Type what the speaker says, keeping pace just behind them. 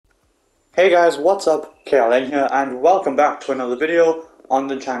Hey guys, what's up? KLN here and welcome back to another video on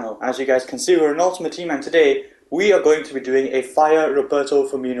the channel. As you guys can see, we're an ultimate team and today we are going to be doing a fire Roberto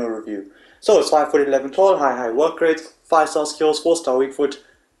Firmino review. So it's 5'11" tall, high work rates, 5-star skills, 4-star weak foot,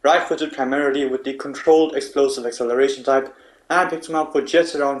 right footed primarily with the controlled explosive acceleration type, and I picked him up for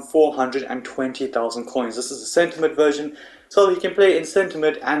just around 420,000 coins. This is the sentiment version, so he can play in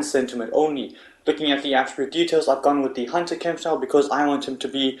sentiment and sentiment only. Looking at the attribute details, I've gone with the Hunter Chem style because I want him to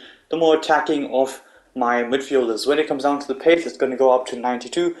be the more attacking of my midfielders. When it comes down to the pace, it's going to go up to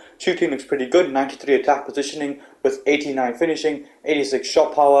 92. Shooting looks pretty good, 93 attack positioning with 89 finishing, 86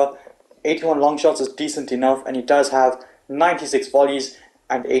 shot power, 81 long shots is decent enough, and he does have 96 volleys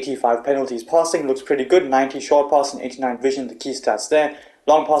and 85 penalties. Passing looks pretty good, 90 short pass and 89 vision, the key stats there.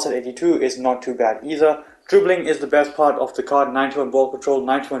 Long pass at 82 is not too bad either. Dribbling is the best part of the card, 91 ball control,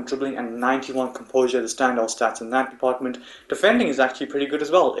 91 dribbling and 91 composure, the standout stats in that department. Defending is actually pretty good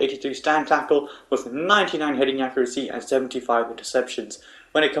as well, 83 stand tackle with 99 heading accuracy and 75 interceptions.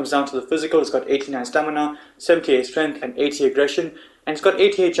 When it comes down to the physical, it's got 89 stamina, 78 strength and 80 aggression, and it's got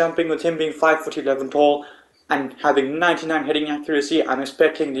 88 jumping with him being 5'11" tall and having 99 heading accuracy. I'm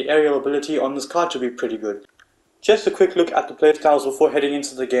expecting the aerial ability on this card to be pretty good. Just a quick look at the playstyles before heading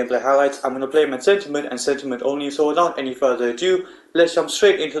into the gameplay highlights. I'm going to play him at sentiment and sentiment only, so without any further ado, let's jump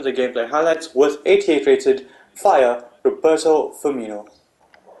straight into the gameplay highlights with 88 rated fire Roberto Firmino.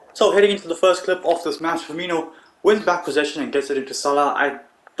 So heading into the first clip of this match, Firmino wins back possession and gets it into Salah. I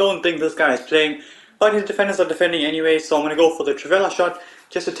don't think this guy is playing, but his defenders are defending anyway, so I'm going to go for the Trivela shot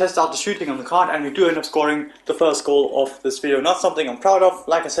just to test out the shooting on the card, and we do end up scoring the first goal of this video. Not something I'm proud of.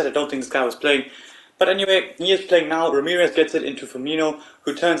 Like I said, I don't think this guy was playing. But anyway, he is playing now. Ramirez gets it into Firmino,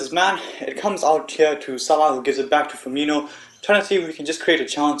 who turns his man. It comes out here to Salah, who gives it back to Firmino. Trying to see if we can just create a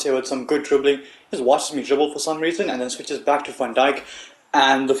chance here with some good dribbling. He just watches me dribble for some reason and then switches back to Van Dijk.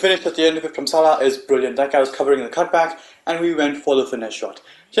 And the finish at the end of it from Salah is brilliant. That guy was covering the cutback and we went for the finesse shot.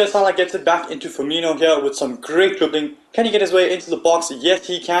 Here Salah gets it back into Firmino here with some great dribbling. Can he get his way into the box? Yes,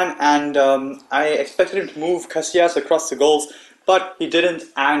 he can. And I expected him to move Casillas across the goals, but he didn't,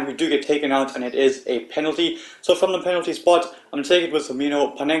 and we do get taken out, and it is a penalty. So from the penalty spot, I'm going to take it with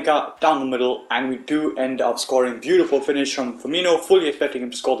Firmino, Panenka down the middle, and we do end up scoring. Beautiful finish from Firmino, fully expecting him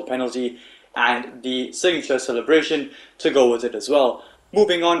to score the penalty, and the signature celebration to go with it as well.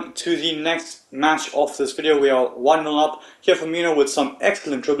 Moving on to the next match of this video, we are 1-0 up. Here Firmino with some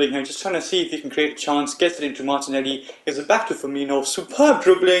excellent dribbling here, just trying to see if he can create a chance, gets it into Martinelli, gives it back to Firmino, superb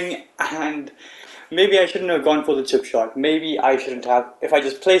dribbling, and maybe I shouldn't have gone for the chip shot. Maybe I shouldn't have. If I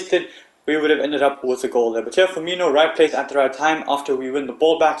just placed it, we would have ended up with a goal there. But here Firmino, right place at the right time. After we win the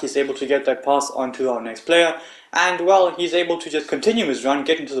ball back, he's able to get that pass onto our next player. And well, he's able to just continue his run,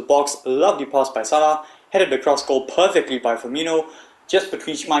 get into the box. Lovely pass by Salah. Headed across goal perfectly by Firmino. Just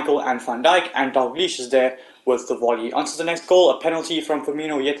between Schmeichel and Van Dijk. And Dalglish is there with the volley. On to the next goal, a penalty from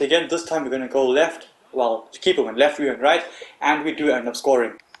Firmino yet again. This time we're going to go left. Well, the keeper went left, we went right. And we do end up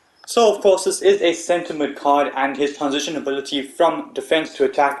scoring. So of course this is a sentiment card, and his transition ability from defense to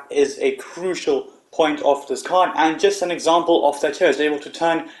attack is a crucial point of this card, and just an example of that here is able to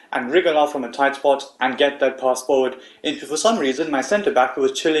turn and wriggle out from a tight spot and get that pass forward into, for some reason, my centre back who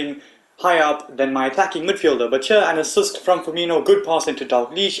was chilling higher up than my attacking midfielder. But here an assist from Firmino, good pass into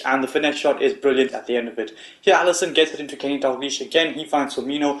Dalglish, and the finesse shot is brilliant at the end of it. Here Alisson gets it into Kenny Dalglish again, he finds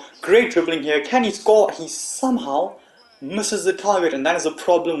Firmino, great dribbling here. Can he score? He somehow misses the target, and that is a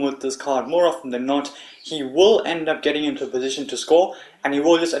problem with this card. More often than not, he will end up getting into a position to score, and he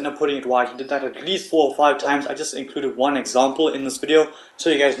will just end up putting it wide. He did that at least 4 or 5 times. I just included one example in this video,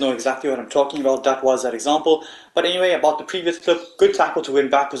 so you guys know exactly what I'm talking about. That was that example. But anyway, about the previous clip, good tackle to win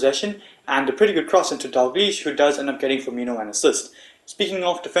back possession, and a pretty good cross into Dalglish, who does end up getting Firmino an assist. Speaking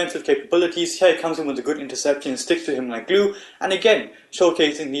of defensive capabilities, here he comes in with a good interception, sticks to him like glue, and again,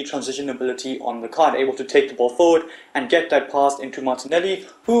 showcasing the transition ability on the card, able to take the ball forward and get that pass into Martinelli,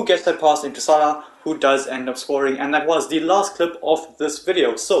 who gets that pass into Salah, who does end up scoring, and that was the last clip of this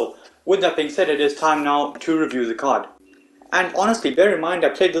video. So, with that being said, it is time now to review the card. And honestly, bear in mind, I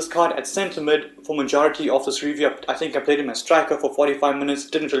played this card at centre mid for majority of this review. I think I played him as striker for 45 minutes,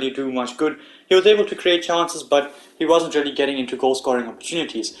 didn't really do much good. He was able to create chances, but he wasn't really getting into goal scoring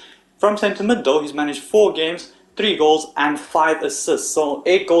opportunities. From centre mid though, he's managed 4 games, 3 goals and 5 assists. So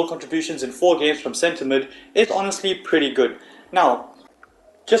 8 goal contributions in 4 games from centre mid is honestly pretty good. Now,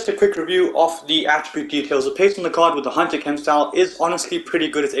 just a quick review of the attribute details. The pace on the card with the Hunter Chem style is honestly pretty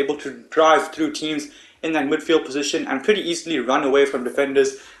good. It's able to drive through teams in that midfield position and pretty easily run away from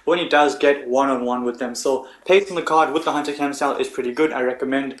defenders when he does get one-on-one with them. So pace on the card with the Hunter Chem style is pretty good. I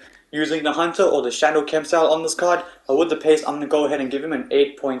recommend using the Hunter or the Shadow Chem style on this card, but with the pace, I'm going to go ahead and give him an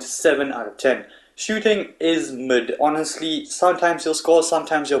 8.7 out of 10. Shooting is mid. Honestly, sometimes you'll score,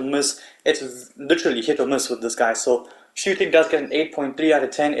 sometimes you'll miss. It's literally hit or miss with this guy. So shooting does get an 8.3 out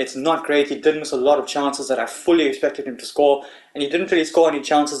of 10. It's not great. He did miss a lot of chances that I fully expected him to score, and he didn't really score any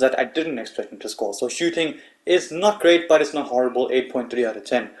chances that I didn't expect him to score. So shooting is not great, but it's not horrible. 8.3 out of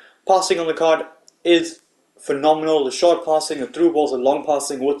 10. Passing on the card is phenomenal. The short passing, the through balls, the long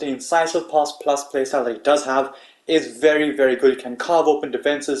passing with the incisive pass plus playstyle that he does have is very, very good. He can carve open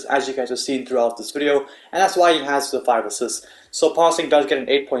defenses, as you guys have seen throughout this video, and that's why he has the 5 assists. So passing does get an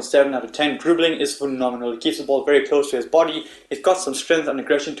 8.7 out of 10. Dribbling is phenomenal. He keeps the ball very close to his body. He's got some strength and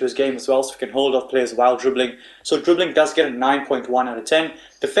aggression to his game as well, so he can hold off players while dribbling. So dribbling does get a 9.1 out of 10.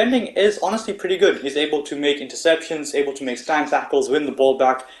 Defending is honestly pretty good. He's able to make interceptions, able to make stand tackles, win the ball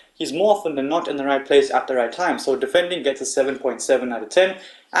back. He's more often than not in the right place at the right time. So defending gets a 7.7 out of 10.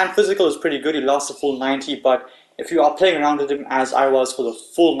 And physical is pretty good. He lasts a full 90, but if you are playing around with him as I was for the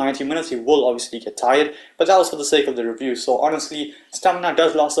full 90 minutes, he will obviously get tired, but that was for the sake of the review. So honestly, stamina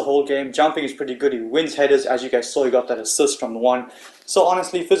does last the whole game. Jumping is pretty good. He wins headers, as you guys saw. He got that assist from the one. So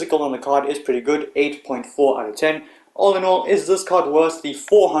honestly, physical on the card is pretty good. 8.4 out of 10. All in all, is this card worth the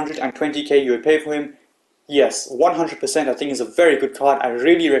 420k you would pay for him? Yes, 100%. I think it's a very good card. I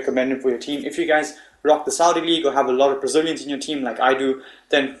really recommend him for your team. If you guys rock the Saudi League or have a lot of Brazilians in your team like I do,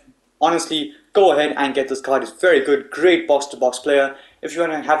 then honestly, go ahead and get this card. It's very good, great box-to-box player. If you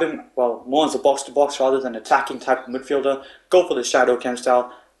want to have him, well, more as a box-to-box rather than attacking type of midfielder, go for the Shadow Chem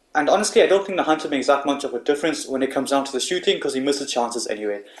style. And honestly, I don't think the Hunter makes that much of a difference when it comes down to the shooting, because he misses chances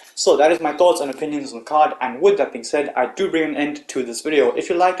anyway. So that is my thoughts and opinions on the card, and with that being said, I do bring an end to this video. If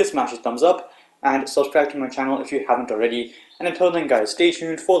you like it, smash a thumbs up, and subscribe to my channel if you haven't already. And until then guys, stay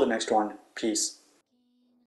tuned for the next one. Peace.